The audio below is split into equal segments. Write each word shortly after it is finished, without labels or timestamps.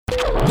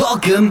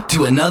Welcome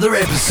to another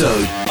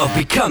episode of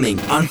Becoming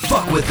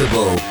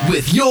Unfuckwithable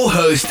with your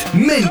host,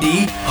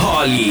 Mindy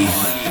Harley.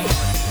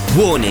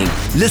 Warning,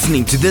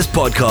 listening to this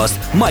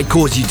podcast might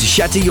cause you to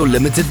shatter your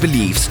limited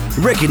beliefs,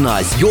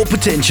 recognize your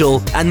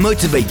potential, and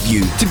motivate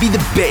you to be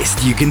the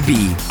best you can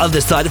be.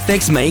 Other side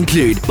effects may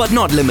include, but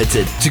not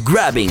limited to,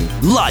 grabbing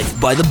life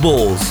by the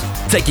balls,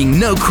 taking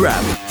no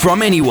crap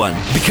from anyone,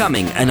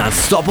 becoming an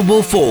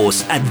unstoppable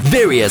force at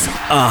various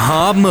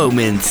aha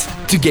moments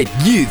to get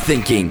you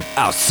thinking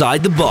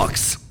outside the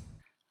box.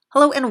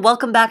 Hello and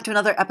welcome back to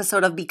another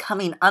episode of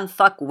Becoming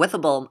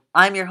Unfuckwithable.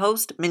 I'm your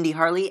host, Mindy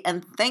Harley,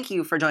 and thank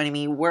you for joining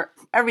me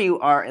wherever you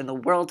are in the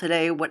world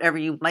today, whatever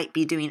you might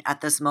be doing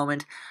at this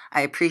moment.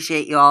 I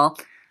appreciate you all.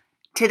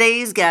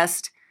 Today's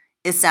guest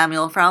is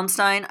Samuel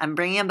Frauenstein. I'm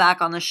bringing him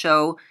back on the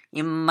show.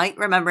 You might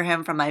remember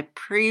him from my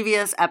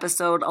previous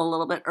episode a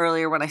little bit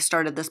earlier when I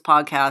started this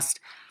podcast.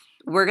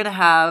 We're going to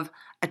have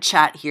a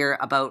chat here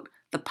about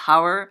the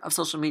power of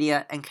social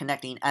media and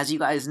connecting. As you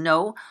guys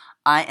know,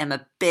 I am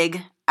a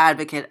big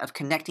advocate of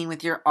connecting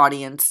with your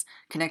audience,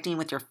 connecting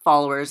with your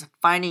followers,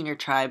 finding your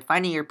tribe,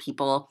 finding your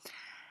people.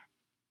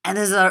 And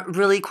this is a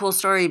really cool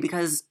story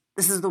because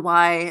this is the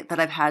why that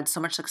I've had so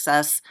much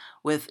success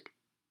with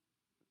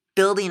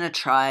building a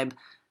tribe,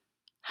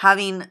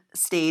 having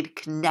stayed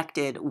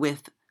connected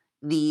with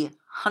the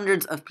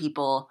hundreds of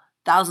people,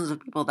 thousands of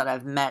people that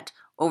I've met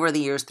over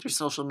the years through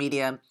social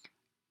media.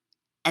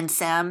 And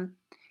Sam,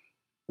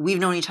 we've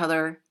known each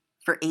other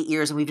for 8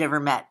 years and we've never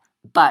met,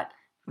 but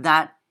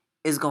that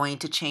is going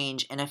to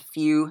change in a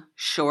few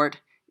short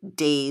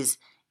days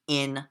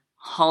in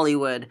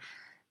Hollywood.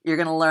 You're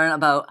going to learn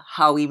about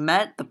how we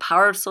met, the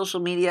power of social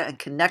media and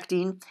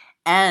connecting,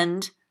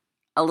 and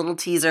a little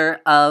teaser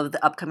of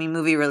the upcoming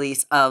movie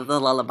release of The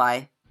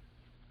Lullaby.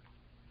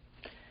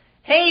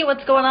 Hey,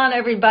 what's going on,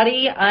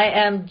 everybody?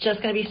 I am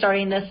just going to be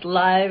starting this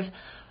live.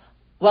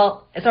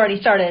 Well, it's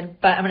already started,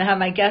 but I'm going to have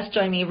my guest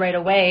join me right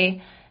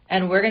away,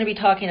 and we're going to be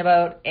talking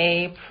about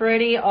a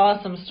pretty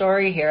awesome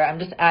story here. I'm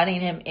just adding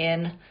him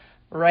in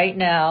right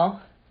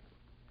now.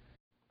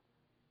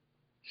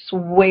 Just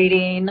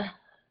waiting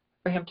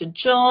for him to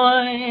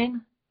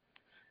join.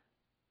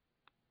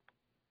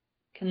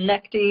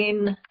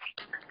 Connecting.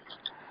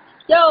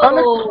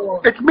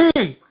 Yo! It's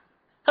me!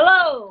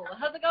 Hello!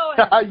 How's it going?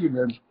 How you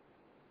doing?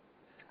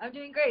 I'm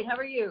doing great. How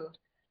are you?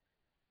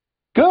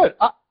 Good.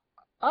 I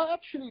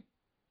actually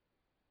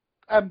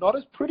am not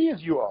as pretty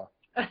as you are.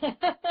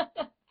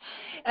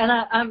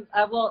 And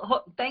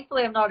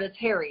thankfully I'm not as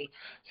hairy.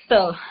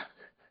 So.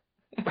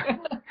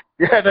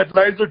 Yeah, that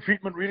laser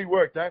treatment really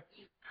worked, eh?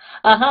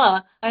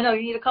 I know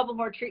you need a couple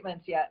more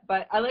treatments yet,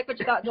 but I like what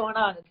you got going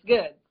on. It's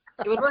good.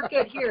 It would work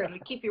good here and it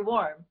would keep you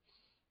warm.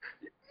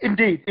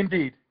 Indeed.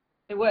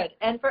 It would.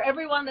 And for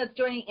everyone that's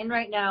joining in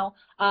right now,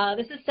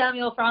 this is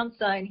Samuel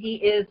Frauenstein. He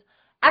is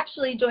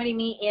actually joining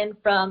me in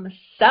from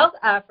South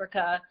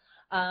Africa.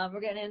 We're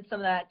getting in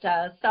some of that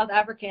South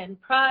African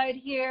pride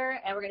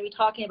here, and we're going to be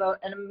talking about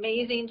an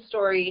amazing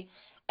story.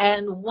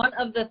 And one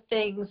of the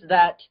things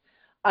that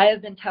I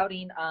have been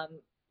touting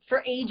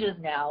for ages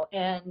now,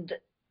 and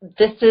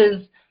this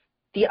is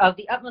of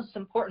the utmost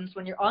importance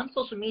when you're on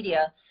social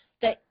media,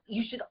 that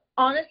you should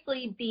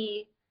honestly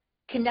be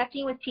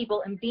connecting with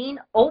people and being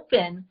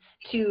open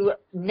to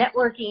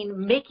networking,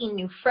 making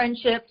new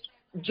friendships,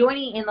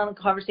 joining in on the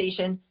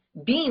conversation,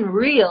 being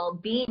real,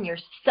 being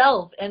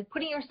yourself, and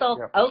putting yourself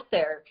out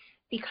there.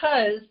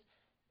 Because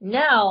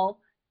now,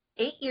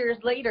 8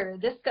 years later,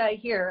 this guy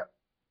here,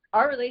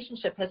 our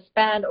relationship has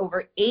spanned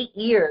over 8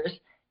 years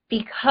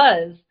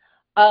because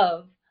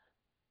of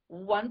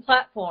one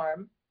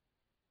platform,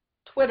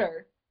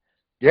 Twitter.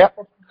 Yep.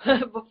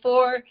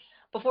 Before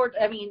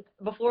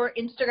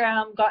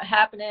Instagram got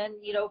happening,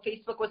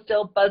 Facebook was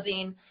still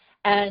buzzing,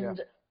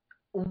 and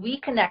we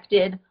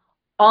connected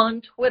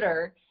on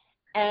Twitter,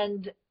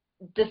 and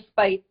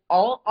despite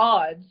all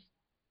odds,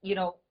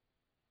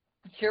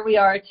 here we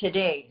are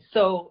today.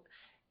 So,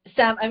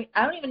 Sam, I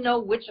don't even know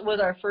which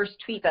was our first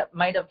tweet that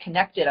might have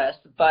connected us,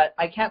 but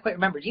I can't quite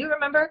remember. Do you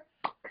remember?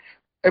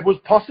 It was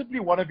possibly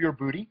one of your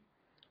booty.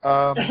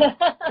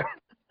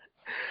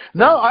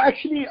 No, I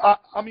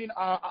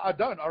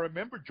don't. I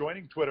remember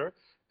joining Twitter,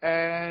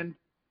 and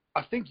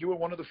I think you were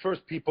one of the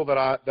first people that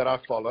I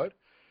followed,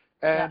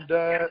 and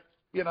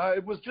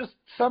it was just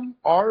some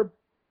ARB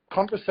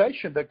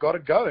conversation that got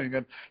it going,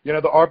 and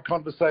the ARB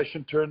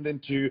conversation turned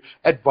into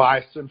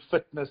advice and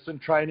fitness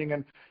and training,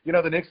 and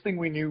the next thing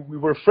we knew, we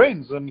were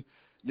friends, and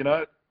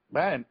 8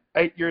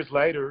 years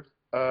later,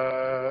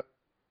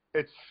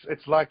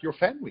 it's like your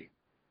family.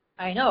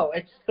 I know,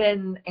 it's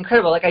been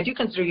incredible. Like, I do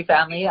consider you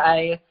family.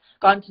 I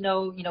gotten to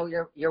know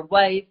your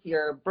wife,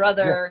 your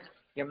brother,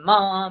 your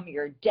mom,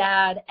 your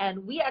dad,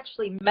 and we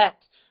actually met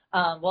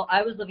while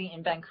I was living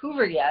in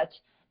Vancouver yet,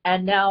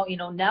 and now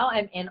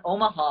I'm in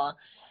Omaha.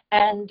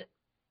 And,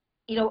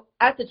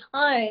 at the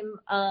time,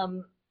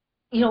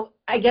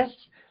 I guess,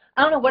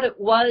 I don't know what it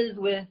was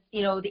with,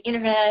 the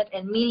internet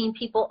and meeting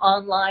people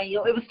online.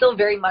 It was still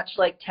very much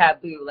like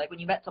taboo. Like when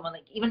you met someone,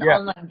 like even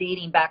online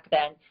dating back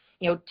then,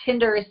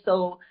 Tinder is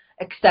so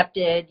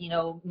accepted. You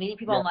know, meeting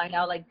people Yeah. online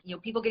now, like, you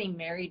know, people getting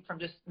married from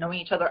just knowing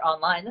each other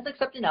online, that's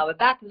accepted now. But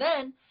back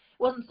then, it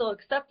wasn't so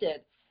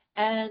accepted.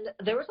 And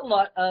there was a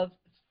lot of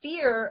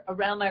fear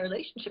around my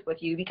relationship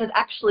with you because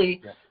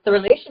actually the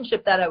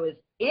relationship that I was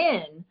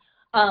in,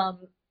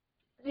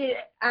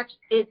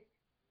 it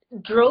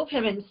drove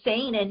him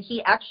insane. And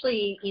he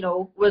actually, you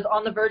know, was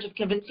on the verge of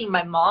convincing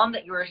my mom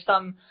that you were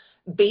some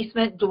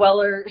basement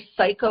dweller,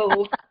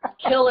 psycho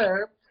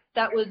killer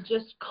that was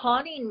just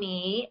conning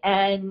me.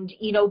 And,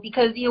 you know,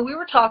 because, you know, we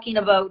were talking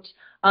about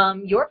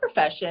your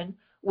profession,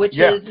 which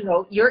is, you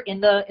know, you're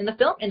in the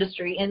film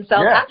industry in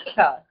South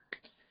Africa.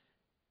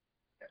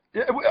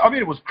 Yeah, I mean,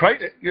 it was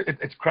crazy.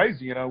 It's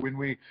crazy, you know, when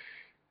we,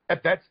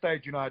 at that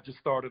stage, you know, I just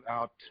started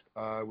out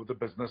with the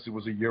business. It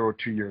was a year or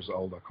 2 years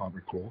old, I can't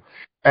recall.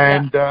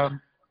 And,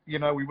 you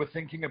know, we were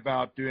thinking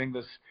about doing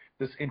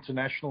this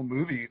international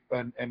movie,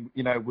 and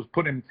you know, it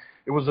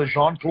was a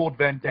Jean-Claude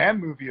Van Damme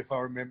movie, if I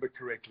remember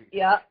correctly.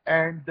 Yeah.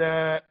 And,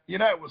 you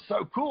know, it was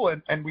so cool.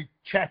 And we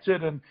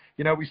chatted and,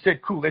 you know, we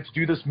said, cool, let's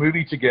do this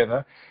movie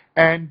together.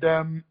 And,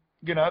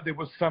 you know, there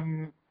was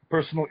some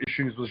personal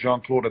issues with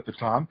Jean-Claude at the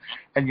time.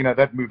 And, you know,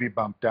 that movie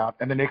bumped out.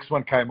 And the next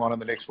one came on and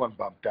the next one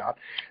bumped out.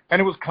 And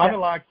it was kind of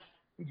like,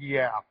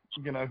 you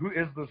know, who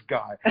is this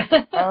guy?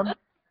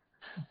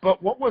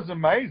 But what was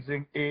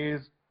amazing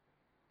is,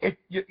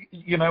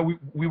 you know,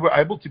 we were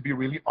able to be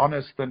really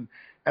honest, and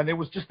there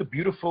was just a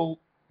beautiful,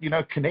 you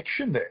know,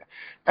 connection there.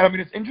 And I mean,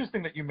 it's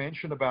interesting that you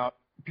mentioned about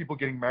people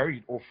getting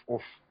married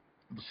off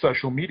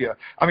social media.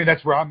 I mean,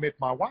 that's where I met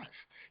my wife.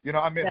 You know,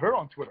 I met her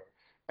on Twitter,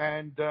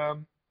 and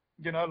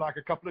you know, like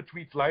a couple of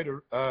tweets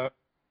later,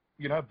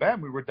 you know,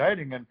 bam, we were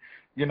dating, and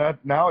you know,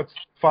 now it's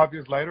 5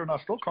 years later, and I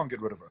still can't get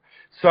rid of her.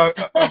 So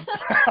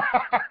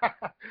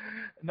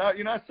no,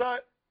 you know, so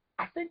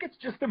I think it's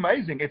just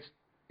amazing. It's,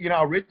 you know,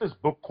 I read this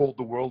book called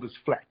The World is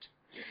Flat.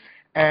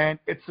 And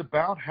it's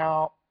about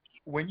how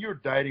when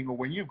you're dating or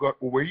when you've got,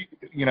 or where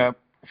you know,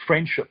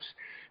 friendships,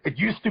 it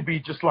used to be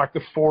just like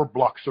the 4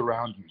 blocks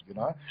around you, you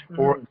know,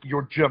 or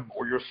your gym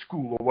or your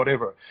school or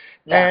whatever.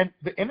 Yeah. And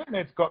the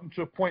internet's gotten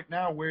to a point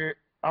now where,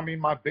 I mean,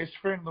 my best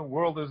friend in the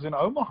world is in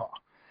Omaha.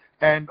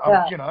 And,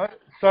 you know,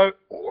 so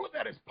all of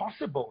that is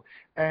possible.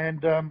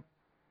 And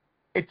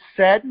it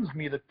saddens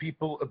me that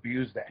people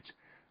abuse that.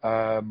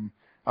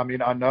 I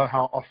mean, I know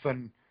how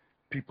often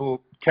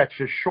people catch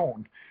a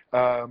Sean.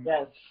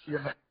 Yes. You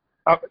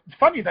know,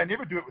 funny, they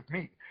never do it with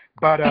me.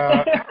 But,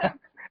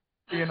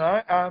 you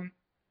know,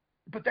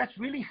 but that's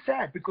really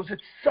sad because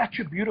it's such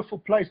a beautiful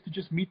place to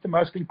just meet the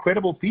most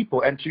incredible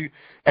people and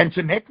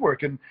to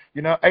network. And,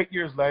 you know, 8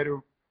 years later,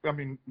 I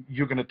mean,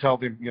 you're going to tell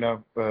them, you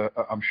know,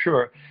 I'm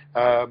sure.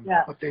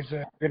 But there's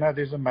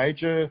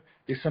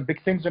some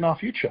big things in our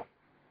future.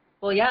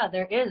 Well, yeah,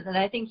 there is. And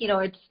I think, you know,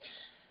 it's,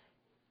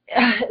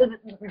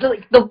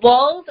 the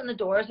walls and the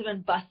doors have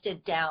been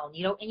busted down,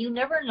 you know, and you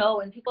never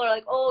know. And people are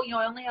like, oh, you know,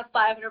 I only have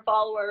 500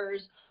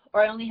 followers,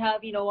 or I only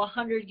have, you know,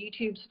 100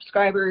 YouTube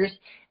subscribers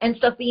and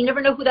stuff, but you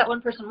never know who that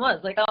one person was.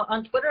 Like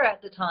on Twitter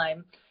at the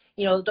time,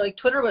 you know, like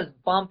Twitter was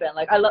bumping.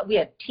 Like we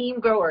had Team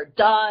Grow or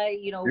Die,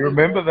 you know. You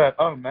remember that?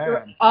 Oh man. We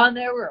were on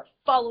there, we were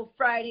follow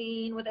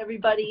Fridaying with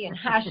everybody and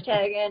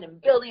hashtagging and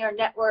building our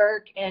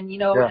network, and you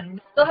know, and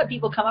we still have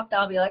people come up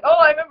now and be like, oh,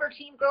 I remember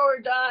Team Grow or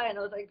Die, and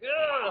I was like,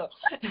 ugh.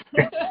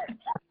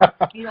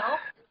 You know,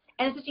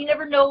 and it's just, you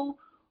never know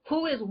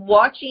who is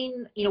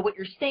watching, you know, what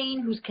you're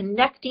saying, who's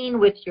connecting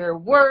with your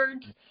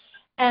words,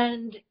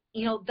 and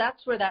you know,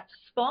 that's where that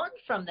spawned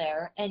from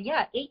there. And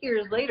 8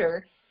 years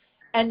later,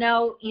 and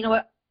now, you know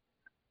what,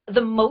 the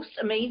most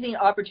amazing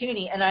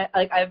opportunity, and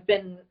I've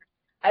been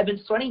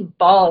sweating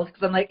balls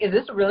because I'm like, is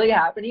this really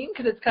happening?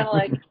 Because it's kind of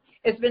like,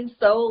 it's been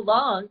so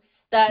long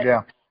that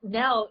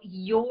now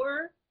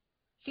your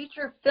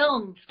feature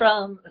film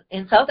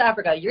in South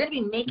Africa, you're going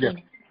to be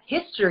making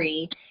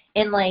history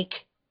in like,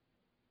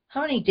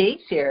 how many days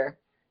here?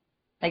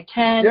 Like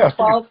 10,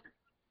 12?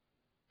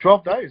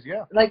 12 days,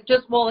 Like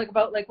just, well, like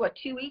about like what,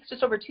 2 weeks,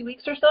 just over 2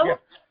 weeks or so? Yeah.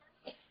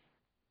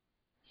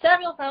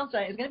 Samuel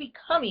Frauenstein is going to be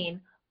coming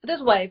with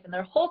his wife and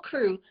their whole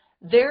crew.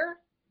 Their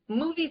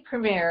movie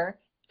premiere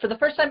for the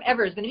first time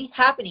ever is going to be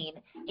happening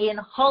in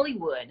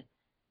Hollywood.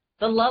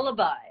 The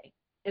Lullaby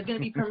is going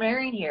to be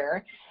premiering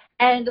here.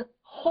 And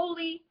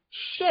holy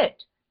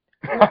shit,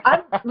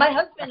 my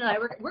husband and I,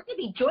 we're going to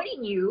be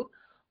joining you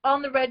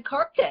on the red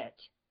carpet.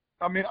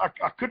 I mean,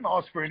 I couldn't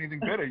ask for anything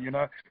better, you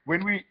know.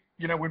 When we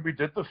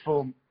did the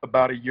film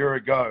about a year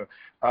ago,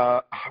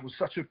 it was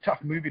such a tough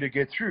movie to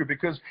get through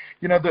because,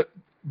 you know,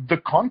 the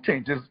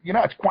content is, you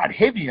know, it's quite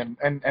heavy,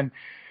 and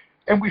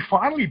we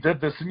finally did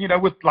this. And, you know,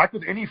 with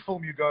any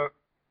film, you go,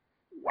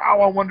 wow,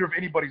 I wonder if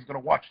anybody's going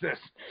to watch this.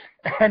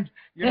 And,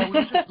 you know, we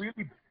were just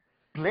really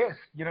blessed,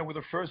 you know, with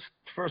the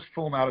first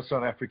film out of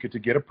South Africa to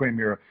get a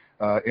premiere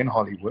in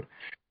Hollywood.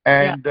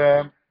 And,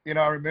 you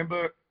know, I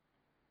remember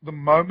the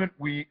moment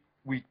we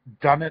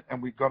done it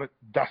and we got it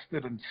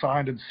dusted and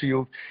signed and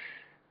sealed.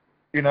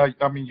 You know,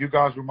 I mean, you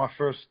guys were my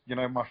first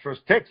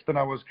text, and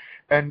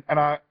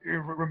I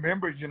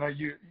remember, you know,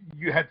 you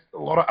had a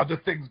lot of other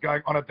things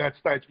going on at that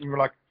stage, and you were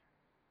like,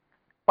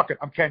 fuck it,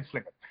 I'm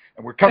canceling it.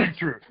 and we're coming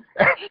through.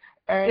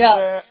 And,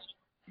 Yeah.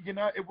 you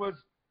know, it was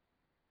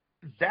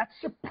that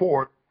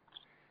support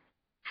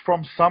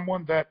from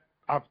someone that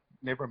I've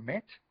never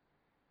met.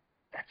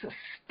 That's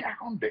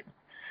astounding.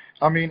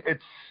 I mean,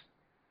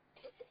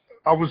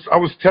 I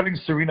was telling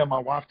Serena, my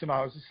wife, tonight,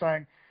 I was just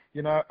saying,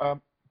 you know,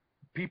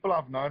 people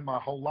I've known my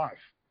whole life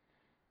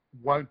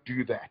won't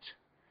do that.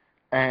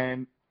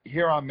 And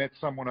here I met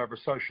someone over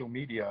social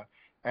media,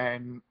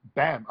 and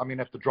bam, I mean,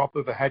 at the drop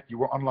of a hat, you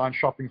were online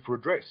shopping for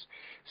a dress.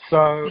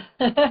 So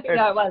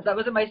Yeah, it was. That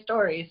was in my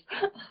stories.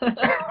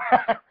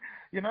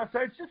 you know, so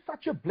it's just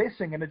such a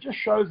blessing, and it just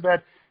shows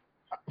that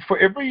for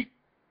every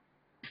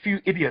few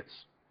idiots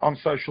on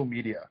social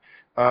media,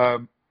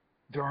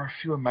 there are a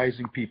few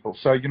amazing people.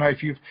 So, you know,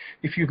 if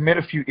you've met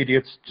a few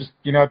idiots, just,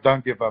 you know,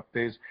 don't give up.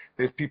 There's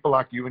people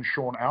like you and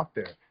Sean out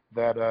there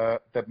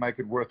that make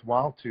it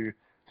worthwhile to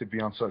be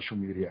on social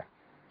media.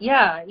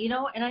 Yeah, you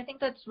know, and I think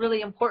that's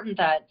really important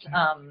that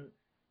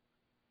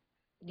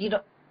you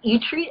know, you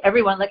treat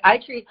everyone like I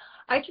treat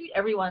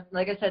everyone,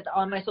 like I said,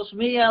 on my social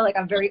media, like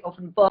I'm very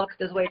open book.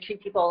 This is the way I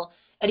treat people.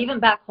 And even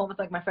back home with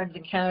like my friends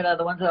in Canada,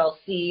 the ones that I'll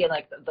see, and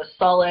like the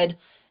solid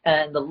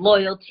and the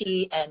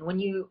loyalty, and when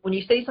you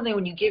say something,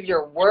 when you give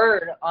your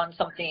word on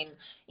something,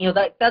 you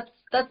know,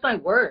 that's my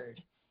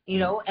word, you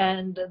know,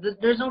 and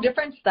there's no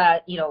difference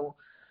that, you know,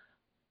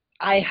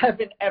 I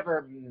haven't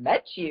ever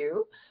met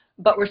you,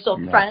 but we're still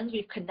friends.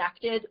 We've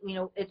connected. You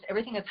know, it's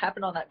everything that's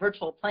happened on that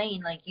virtual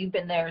plane. Like you've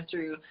been there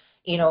through,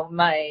 you know,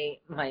 my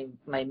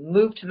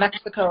move to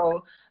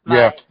Mexico,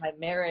 my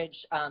marriage,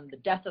 the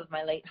death of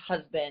my late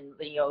husband,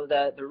 you know,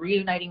 the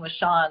reuniting with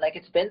Sean.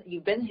 Like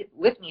you've been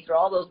with me through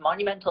all those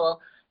monumental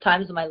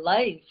times of my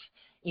life,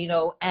 you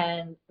know,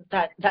 and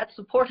that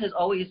support has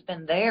always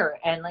been there.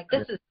 And like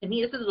this is, to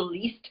me, this is the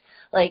least,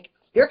 like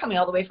you're coming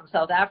all the way from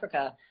South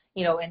Africa,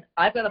 you know, and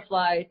I've got to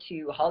fly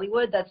to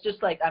Hollywood. That's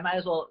just like, I might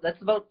as well,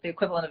 that's about the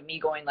equivalent of me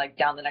going like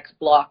down the next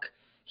block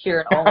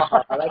here in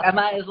Omaha. Like I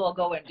might as well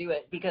go and do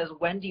it, because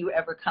when do you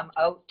ever come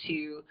out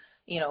to,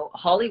 you know,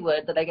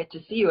 Hollywood that I get to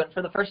see you? And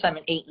for the first time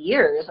in 8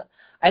 years,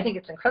 I think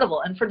it's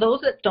incredible. And for those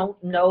that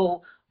don't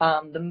know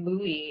the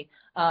movie,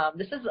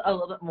 this is a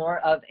little bit more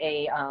of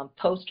a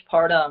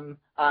postpartum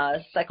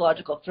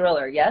psychological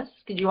thriller. Yes?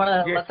 Could you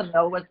want to let them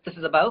know what this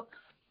is about?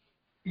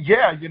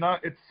 Yeah, you know,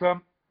 it's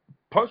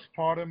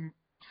postpartum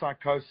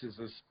psychosis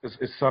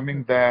is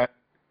something that,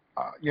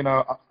 you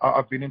know,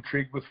 I've been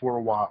intrigued with for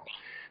a while,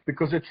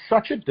 because it's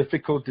such a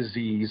difficult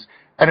disease,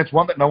 and it's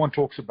one that no one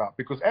talks about.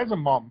 Because as a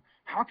mom,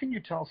 how can you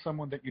tell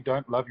someone that you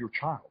don't love your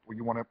child or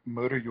you want to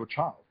murder your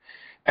child?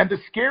 And the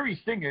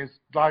scary thing is,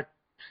 like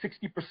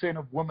 60%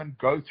 of women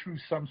go through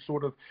some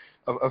sort of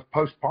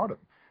postpartum.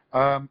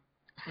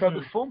 So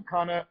the film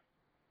kind of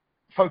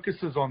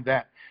focuses on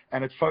that,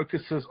 and it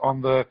focuses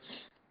on the,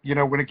 you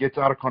know, when it gets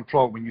out of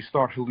control, when you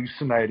start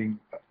hallucinating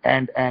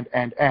and.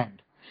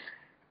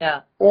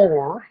 Yeah.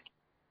 Or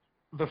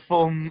the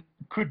film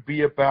could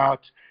be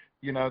about,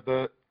 you know,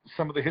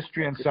 some of the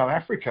history in South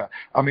Africa.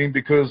 I mean,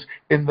 because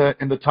in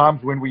the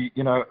times when we,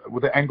 you know,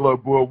 with the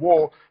Anglo-Boer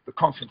War, the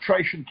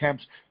concentration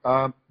camps,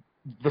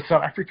 the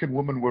South African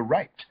women were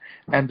raped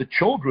and the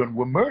children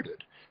were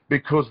murdered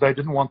because they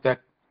didn't want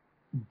that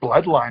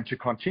bloodline to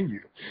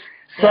continue.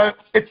 So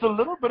it's a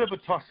little bit of a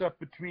toss-up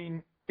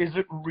between, is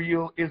it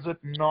real, is it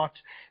not?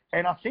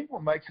 And I think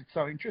what makes it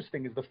so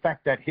interesting is the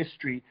fact that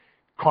history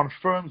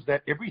confirms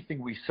that everything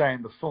we say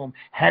in the film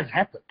has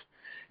happened.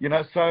 You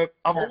know, so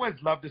I've always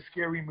loved a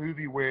scary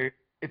movie where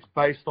it's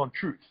based on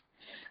truth.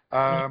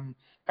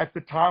 At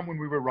the time when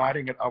we were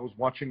writing it, I was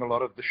watching a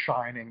lot of The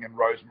Shining and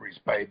Rosemary's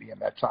Baby and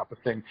that type of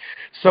thing.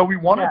 So we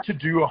wanted to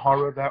do a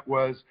horror that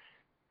was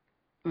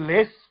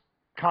less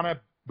kind of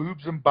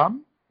boobs and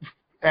bum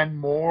and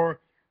more,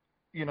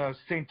 you know,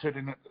 centered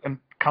in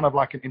kind of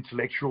like an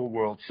intellectual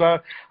world. So,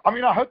 I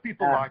mean, I hope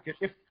people like it.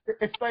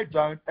 If they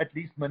don't, at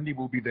least Mindy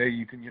will be there.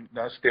 You can, you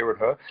know, stare at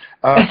her.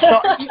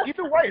 So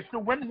either way, it's a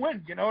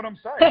win-win. You know what I'm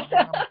saying?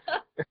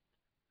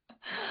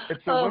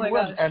 It's a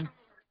win-win. And,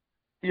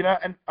 you know,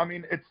 and I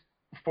mean, it's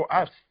for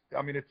us,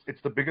 I mean,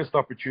 it's the biggest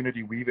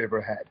opportunity we've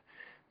ever had.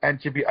 And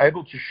to be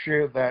able to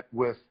share that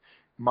with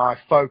my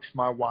folks,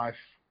 my wife,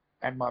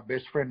 and my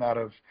best friend out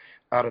of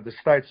the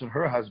States and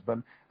her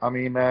husband, I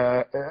mean,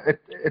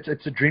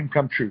 it's a dream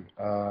come true.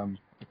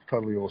 It's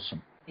totally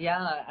awesome.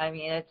 Yeah, I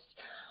mean,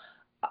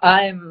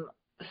 I'm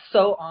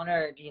so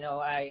honored. You know,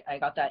 I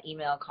got that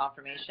email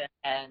confirmation,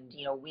 and,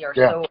 you know, we are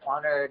so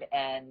honored,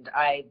 and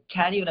I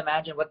can't even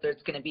imagine what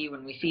there's going to be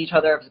when we see each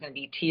other. If it's going to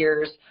be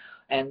tears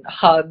and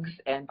hugs,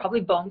 and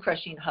probably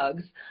bone-crushing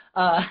hugs.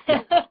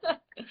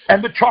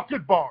 And the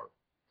chocolate bar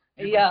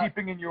you've been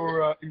keeping in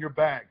your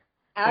bag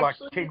for like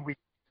 10 weeks.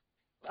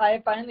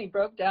 I finally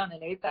broke down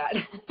and ate that.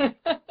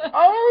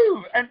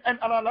 Oh, and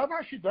I love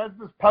how she does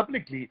this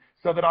publicly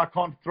so that I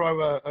can't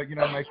throw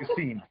make a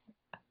scene.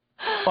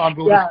 Fine,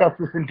 we'll discuss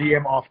this in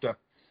DM after.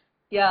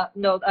 Yeah,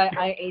 no,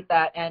 I ate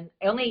that, and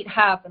I only ate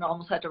half and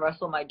almost had to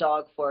wrestle my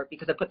dog for it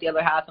because I put the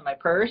other half in my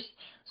purse.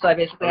 So I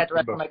basically had to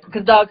wrestle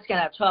because dogs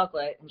can't have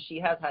chocolate, and she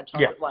has had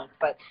chocolate once.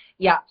 But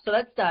yeah, so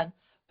that's done.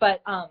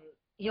 But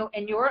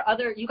and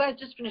you guys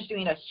just finished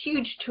doing a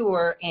huge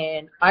tour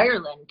in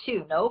Ireland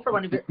too, no? For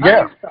one of your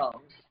other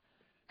films.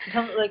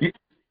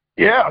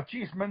 Yeah,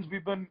 geez, Mins,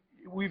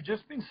 we've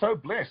just been so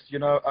blessed,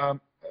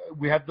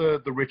 we had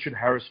the Richard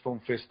Harris Film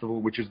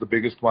Festival, which is the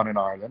biggest one in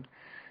Ireland.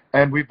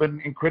 And we've been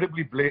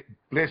incredibly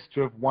blessed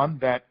to have won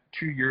that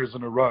 2 years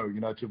in a row,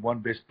 to have won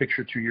Best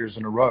Picture 2 years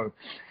in a row.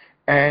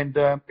 And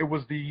it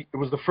was the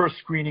first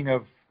screening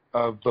of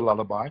The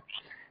Lullaby.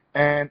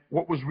 And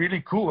what was really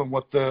cool and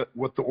what the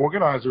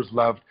organizers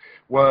loved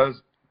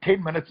was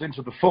 10 minutes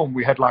into the film,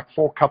 we had like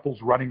 4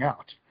 couples running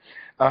out.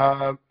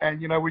 And,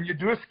 when you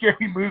do a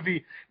scary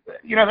movie,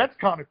 that's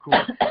kind of cool.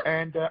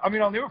 And,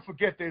 I'll never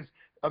forget there's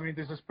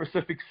a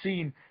specific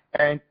scene,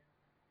 and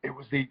it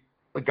was the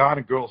guy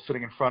and a girl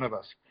sitting in front of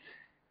us.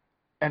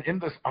 And in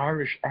this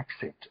Irish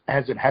accent,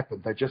 as it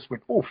happened, they just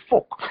went, "Oh,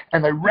 fuck,"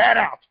 and they ran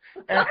out.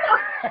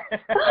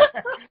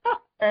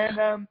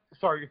 And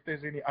sorry if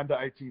there's any under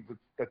 18s,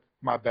 that's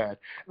my bad.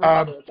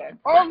 Oh,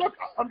 look,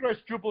 Andre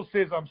Struble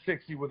says I'm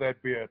sexy with that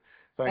beard.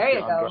 Thank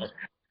you, Andre.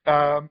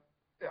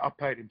 I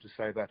paid him to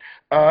say that.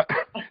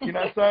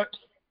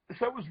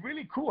 So it was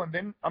really cool. And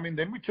then,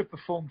 then we took the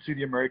film to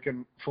the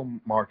American film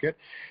market,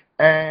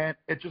 and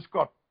it just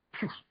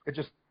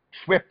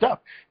swept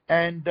up.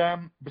 And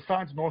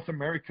besides North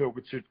America,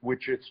 which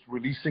it's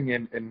releasing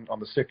in on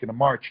the 2nd of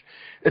March,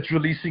 it's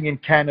releasing in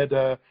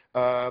Canada,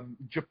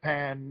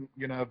 Japan,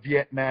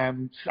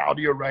 Vietnam,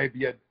 Saudi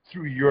Arabia,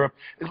 through Europe.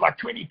 There's like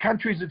 20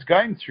 countries it's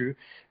going through.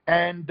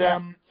 And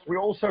we're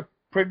also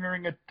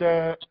premiering at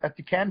the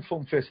Cannes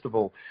Film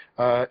Festival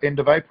end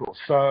of April.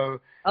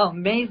 So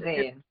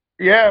amazing.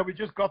 We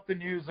just got the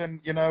news, and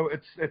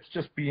it's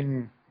just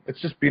been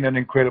an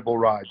incredible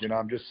ride.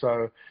 I'm just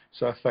so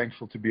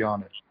thankful to be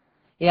on it.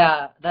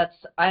 Yeah,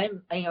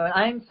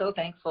 I'm so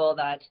thankful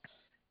that,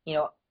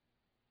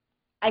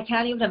 I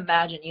can't even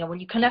imagine, when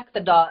you connect the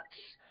dots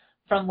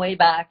from way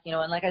back,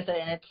 and like I said,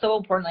 and it's so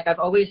important, like I've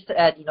always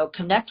said,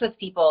 connect with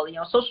people,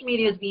 social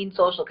media is being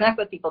social, connect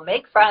with people,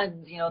 make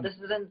friends, this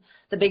isn't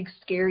the big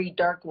scary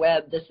dark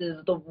web, this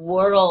is the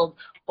world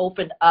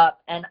opened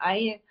up. And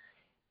I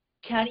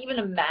can't even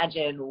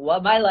imagine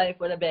what my life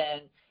would have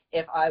been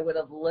if I would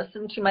have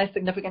listened to my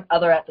significant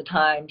other at the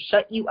time,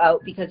 shut you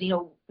out, because,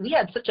 we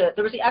had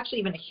there was actually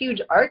even a huge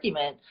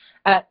argument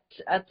at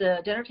the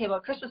dinner table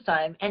at Christmas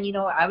time. And,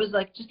 I was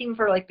like, just even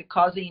for like the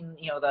causing,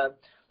 the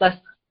less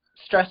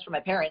stress for my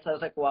parents, I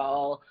was like,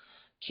 well,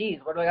 geez,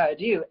 what do I got to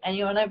do? And,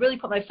 and I really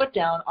put my foot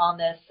down on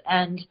this.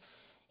 And,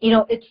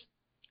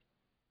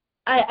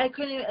 I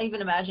couldn't even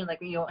imagine,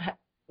 like,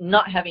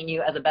 not having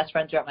you as a best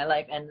friend throughout my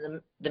life.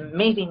 And the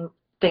amazing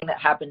thing that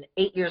happened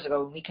 8 years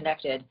ago when we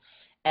connected,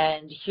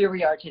 and here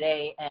we are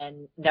today,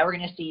 and now we're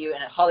going to see you,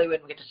 and at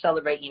Hollywood we get to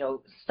celebrate,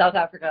 South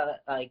Africa,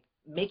 like,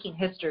 making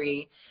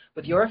history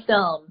with your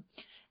film.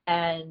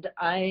 And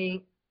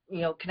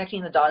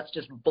connecting the dots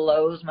just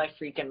blows my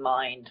freaking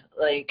mind.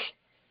 Like,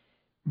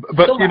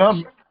 but so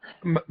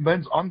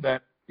Mins, on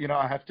that,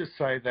 I have to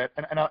say that,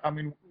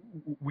 and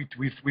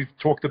we've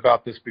talked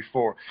about this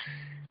before.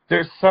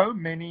 There's so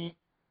many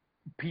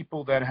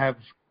people that have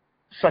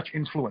such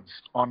influence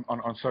on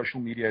social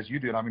media as you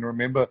do. And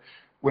remember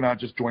when I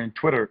just joined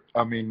Twitter,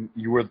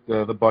 you were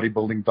the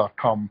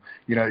bodybuilding.com,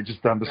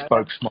 just done the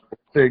spokesman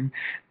thing.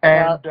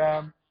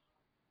 And,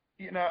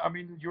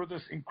 you're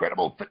this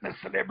incredible fitness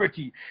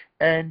celebrity,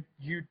 and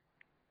you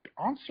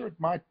answered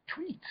my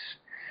tweets.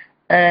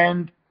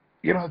 And,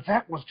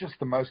 that was just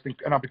the most,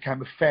 and I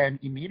became a fan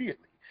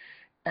immediately.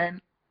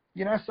 And,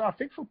 so I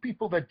think for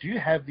people that do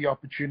have the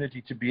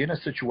opportunity to be in a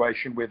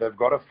situation where they've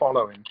got a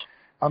following,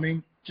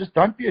 just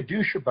don't be a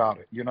douche about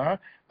it,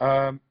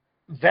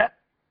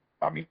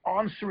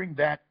 answering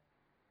that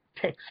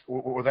text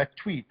or that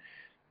tweet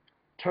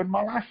turned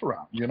my life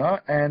around,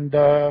 and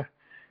the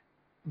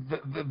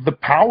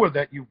power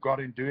that you've got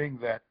in doing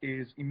that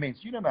is immense.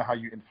 You don't know how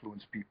you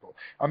influence people.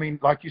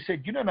 Like you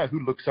said, you don't know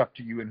who looks up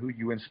to you and who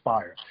you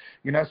inspire,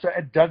 so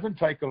it doesn't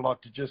take a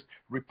lot to just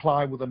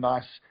reply with a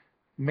nice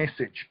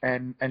message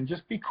and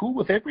just be cool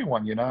with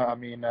everyone,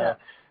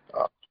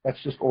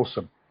 that's just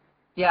awesome.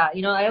 Yeah,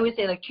 I always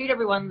say, like, treat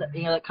everyone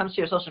that comes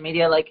to your social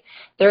media like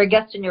they're a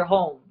guest in your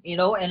home,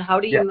 and how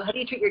do you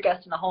treat your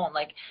guests in the home?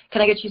 Like, can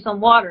I get you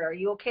some water? Are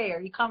you okay? Are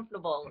you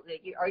comfortable?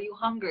 Like, are you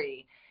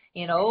hungry?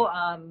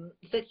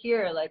 Sit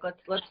here, like,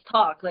 let's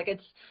talk. Like,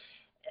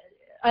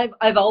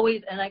 I've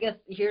always, and I guess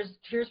here's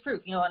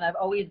proof, and I've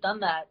always done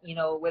that,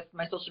 with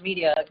my social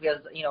media, because,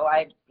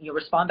 I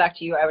respond back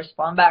to you. I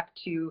respond back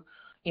to,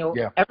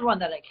 everyone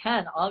that I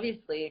can.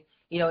 Obviously,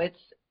 it's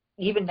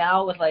even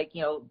now with, like,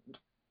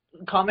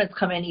 comments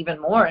come in even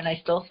more, and I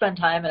still spend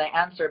time and I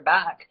answer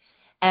back.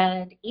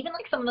 And even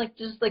like some, like,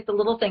 just like the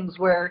little things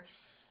where,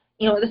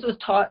 this was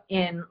taught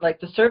in, like,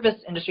 the service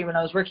industry when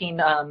I was working,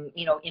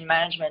 in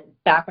management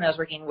back when I was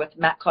working with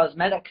MAC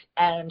Cosmetics.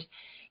 And,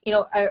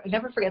 I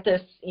never forget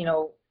this,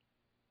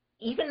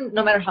 even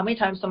no matter how many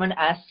times someone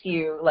asks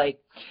you, like,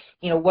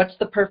 what's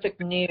the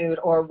perfect nude,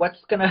 or what's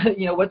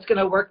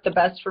gonna work the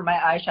best for my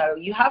eyeshadow,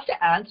 you have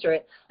to answer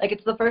it like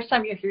it's the first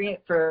time you're hearing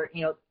it for,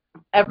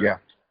 ever. Yeah.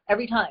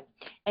 every time.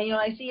 And, you know,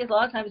 I see a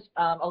lot of times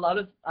a lot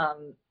of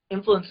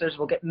influencers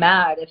will get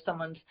mad if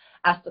someone's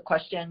asked a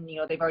question, you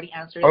know, they've already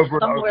answered it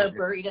somewhere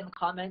buried in the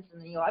comments,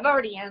 and, you know, I've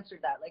already answered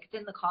that, like, it's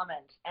in the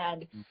comments.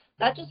 And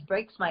that just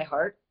breaks my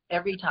heart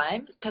every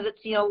time, because it's,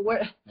 you know,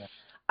 where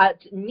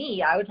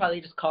me, I would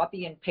probably just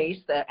copy and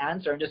paste the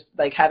answer and just,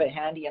 like, have it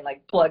handy and,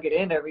 like, plug it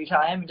in every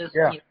time and just,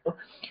 you know,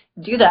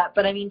 do that.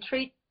 But, I mean,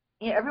 treat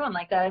everyone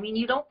like that. I mean,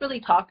 you don't really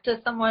talk to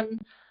someone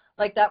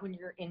like that when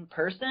you're in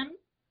person,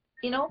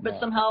 you know, but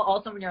somehow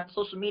also when you're on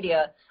social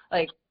media,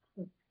 like,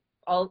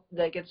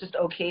 it's just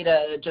okay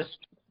to just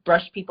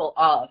brush people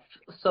off.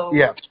 So,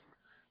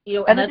 you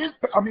know, and it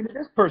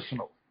is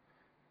personal.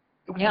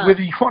 Yeah.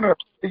 Whether you want to,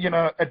 you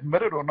know,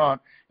 admit it or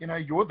not, you know,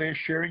 you're there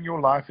sharing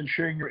your life and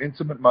sharing your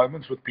intimate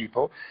moments with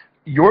people.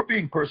 You're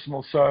being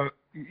personal, so,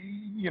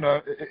 you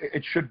know,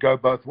 it should go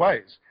both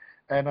ways.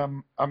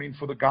 And I mean,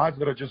 for the guys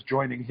that are just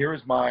joining, here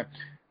is my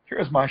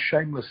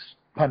shameless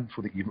punt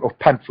for the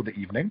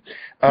evening.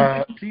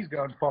 Please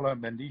go and follow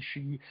Mindy.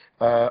 She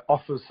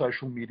offers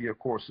social media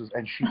courses,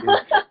 and she is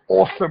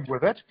awesome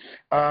with it.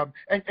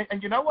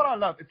 And you know what I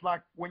love? It's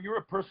like when you're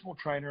a personal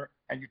trainer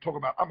and you talk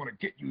about, I'm going to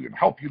get you and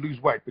help you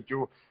lose weight, but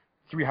you're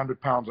 300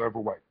 pounds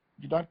overweight.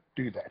 You don't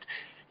do that.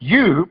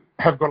 You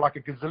have got like a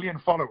gazillion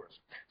followers.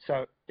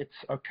 So it's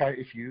okay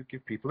if you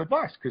give people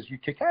advice because you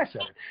kick ass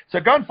at it.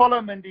 So go and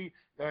follow Mindy.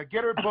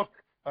 Get her book.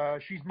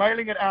 She's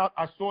mailing it out.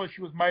 I saw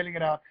she was mailing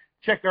it out.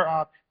 Check her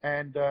out.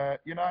 And,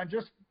 you know, and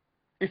just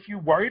if you're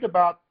worried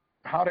about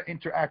how to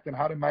interact and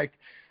how to make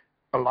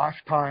a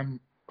lifetime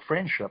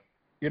friendship,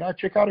 you know,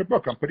 check out her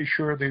book. I'm pretty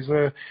sure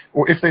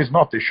or if there's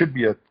not, there should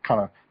be a kind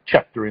of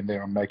chapter in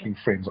there on making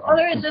friends. Oh,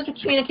 there is just a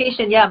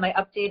communication. Yeah, my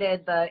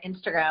updated the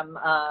Instagram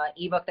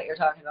ebook that you're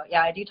talking about.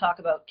 Yeah, I do talk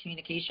about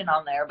communication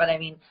on there. But I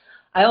mean,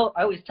 I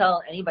always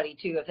tell anybody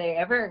too, if they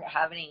ever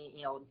have any,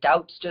 you know,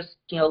 doubts, just,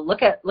 you know,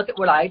 look at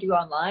what I do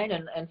online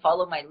and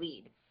follow my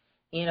lead.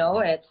 You know,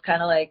 it's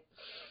kind of like.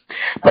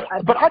 But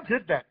I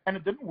did that, and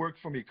it didn't work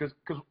for me because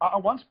I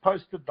once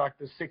posted like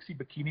this sexy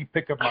bikini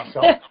pic of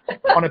myself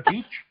on a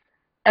beach,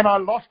 and I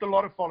lost a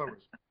lot of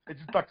followers. It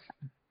just like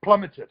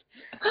plummeted.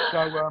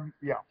 So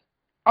yeah,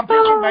 I'm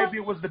thinking maybe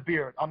it was the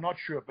beard. I'm not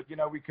sure, but you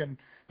know,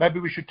 maybe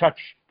we should touch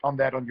on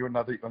that on your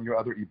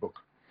other ebook.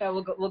 Yeah,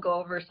 we'll go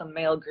over some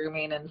male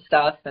grooming and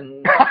stuff,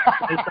 and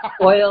some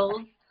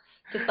oils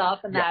to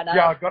soften that up.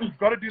 Yeah,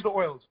 got to do the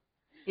oils.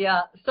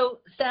 Yeah. So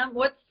Sam,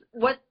 what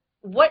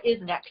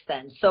is next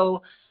then?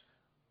 So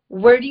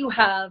where do you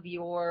have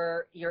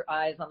your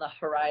eyes on the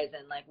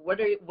horizon? Like, what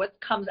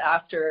comes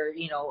after,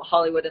 you know,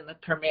 Hollywood and the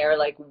premiere?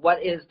 Like,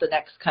 what is the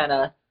next kind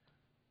of?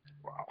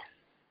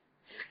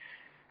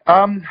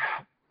 Wow.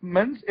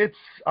 Mins,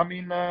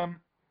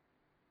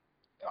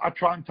 I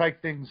try and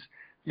take things,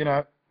 you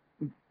know,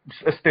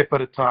 a step at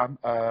a time.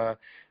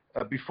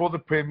 Before the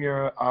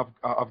premiere,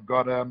 I've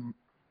got a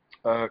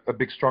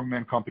big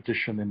strongman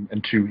competition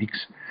in 2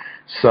 weeks.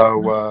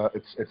 So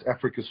it's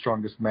Africa's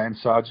Strongest Man.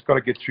 So I just got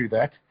to get through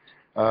that.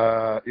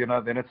 You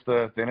know, then it's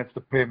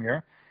the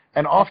premiere,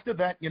 and after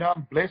that, you know,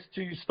 I'm blessed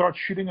to start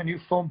shooting a new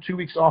film 2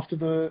 weeks after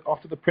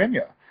the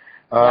premiere.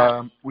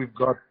 We've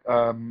got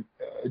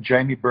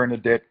Jamie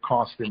Bernadette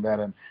cast in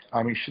that, and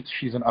I mean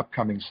she's an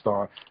upcoming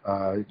star.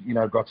 You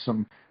know, got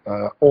some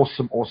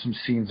awesome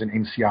scenes in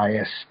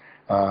NCIS.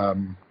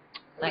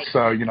 Nice.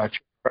 So you know,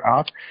 check her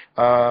out.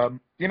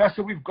 You know,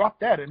 so we've got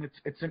that, and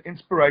it's an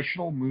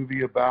inspirational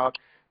movie about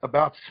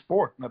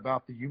sport and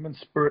about the human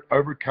spirit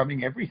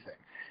overcoming everything.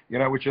 You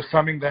know, which is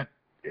something that,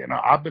 you know,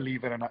 I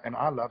believe in and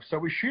I love. So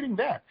we're shooting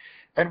that.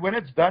 And when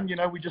it's done, you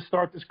know, we just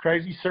start this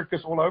crazy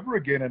circus all over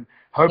again and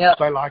hope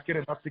they like it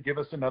enough to give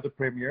us another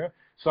premiere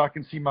so I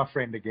can see my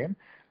friend again.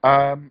 You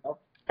know,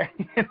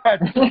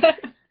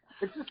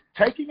 it's just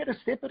taking it a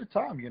step at a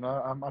time, you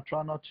know. I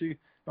try not to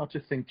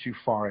think too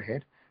far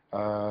ahead.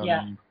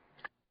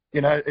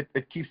 You know,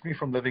 it keeps me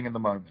from living in the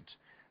moment.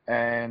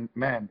 And,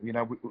 man, you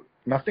know,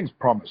 nothing's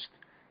promised.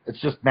 It's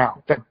just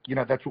now. You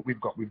know, that's what we've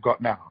got. We've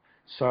got now.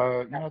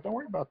 So, you know, don't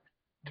worry about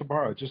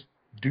tomorrow. Just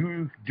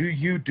do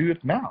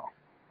it now.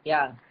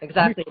 Yeah,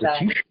 exactly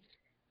that.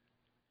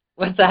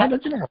 What's that?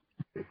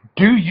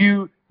 Do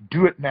you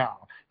do it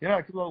now? You know,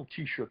 like a little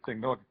T-shirt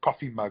thing, like a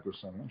coffee mug or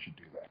something. I should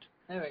do that.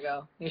 There we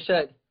go. You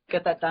should.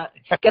 Get that done.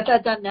 Get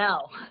that done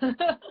now.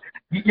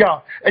 Yeah,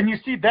 and you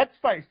see that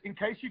face, in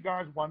case you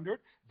guys wondered,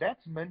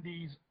 that's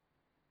Mindy's.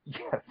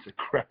 Yeah, it's a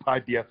crap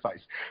idea face.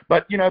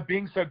 But, you know,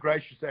 being so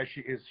gracious as she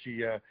is,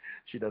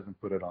 she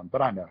doesn't put it on.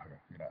 But I know her,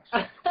 you know.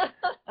 So.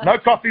 No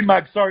coffee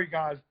mug. Sorry,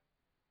 guys.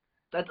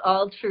 That's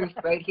all truth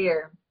right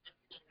here.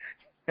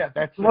 Yeah,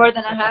 that's more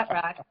than a hat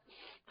rack.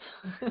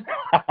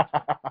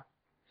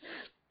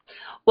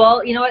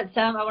 Well, you know what,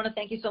 Sam, I want to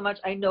thank you so much.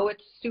 I know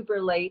it's super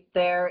late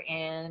there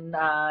in,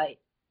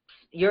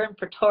 you're in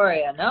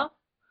Pretoria, no?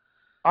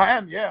 I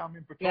am, yeah. I'm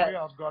in Pretoria.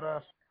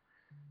 Yes.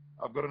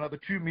 I've got another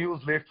 2 meals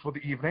left for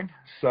the evening,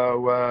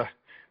 so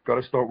got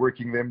to start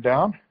working them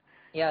down.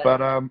 Yeah.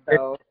 But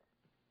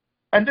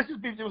and this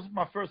was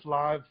my first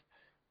live,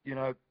 you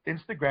know,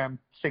 Instagram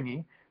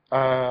thingy.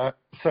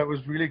 So it was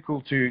really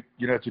cool to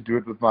do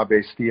it with my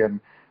bestie, and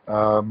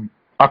I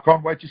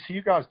can't wait to see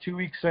you guys. 2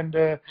 weeks, and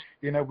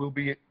we'll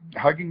be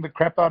hugging the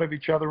crap out of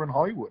each other in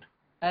Hollywood.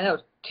 I know,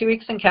 2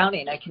 weeks and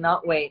counting. I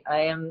cannot wait.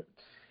 I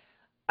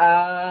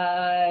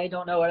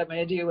don't know what I'm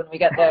going to do when we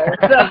get there.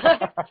 So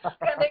I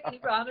can't make any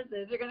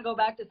promises. You're going to go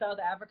back to South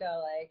Africa,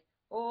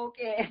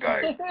 okay.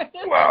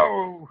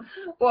 Whoa.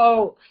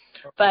 Whoa.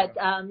 But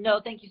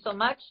no, thank you so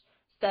much.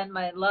 Send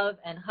my love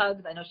and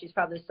hugs. I know she's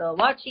probably still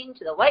watching,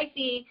 to the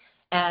wifey,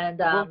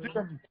 and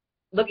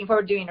looking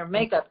forward to doing her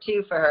makeup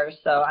too for her.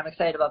 So I'm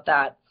excited about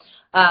that.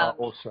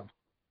 Awesome.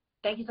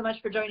 Thank you so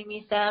much for joining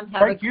me, Sam.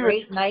 Have a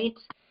great night,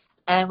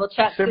 and we'll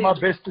chat soon. Send my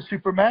best to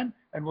Superman,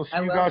 and we'll see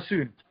you guys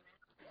soon.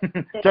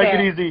 Take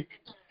care. it easy.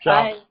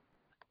 Ciao. Bye.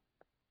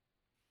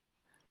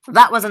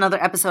 That was another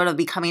episode of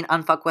Becoming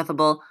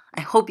Unfuckwithable.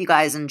 I hope you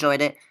guys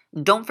enjoyed it.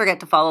 Don't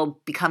forget to follow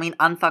Becoming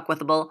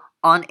Unfuckwithable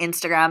on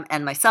Instagram,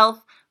 and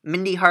myself,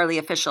 Mindy Harley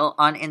Official,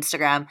 on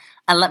Instagram,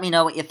 and let me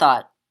know what you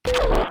thought.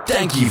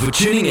 Thank you for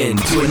tuning in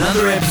to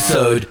another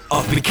episode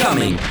of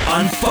Becoming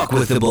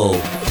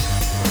Unfuckwithable.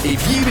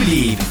 If you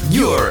believe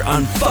you're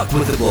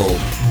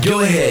unfuckwithable, go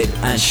ahead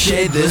and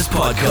share this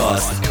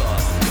podcast.